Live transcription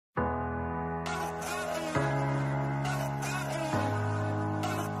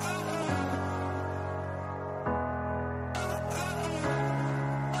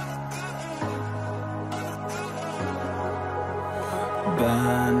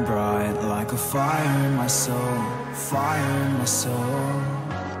like a fire in my soul, fire in my soul.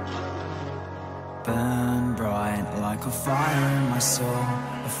 Burn bright like a fire in my soul,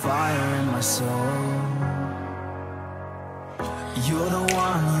 a fire in my soul. You're the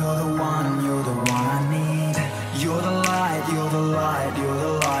one, you're the one, you're the one I need. You're the light, you're the light, you're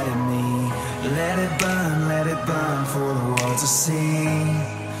the light in me. Let it burn for the world to see.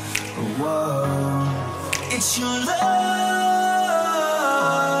 Whoa, it's your love.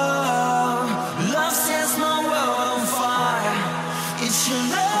 Love sets my world on fire. It's your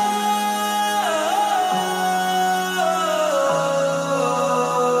love.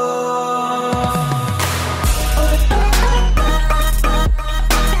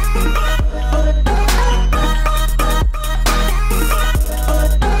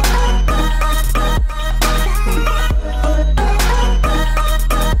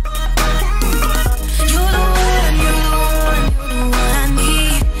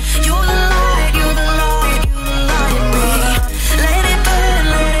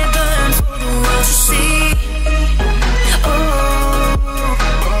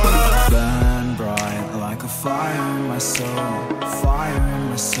 Fire in my soul, fire in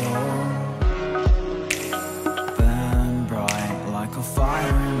my soul. Burn bright like a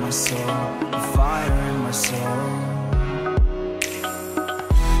fire in my soul, a fire in my soul.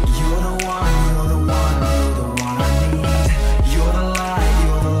 You're the one, you're the one, you're the one I need. You're the light,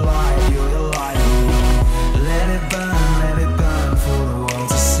 you're the light, you're the light in me. Let it burn for the world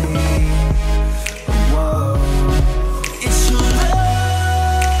to see. Whoa, it's your love.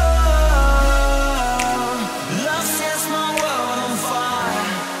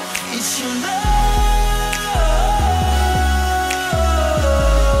 It's your love.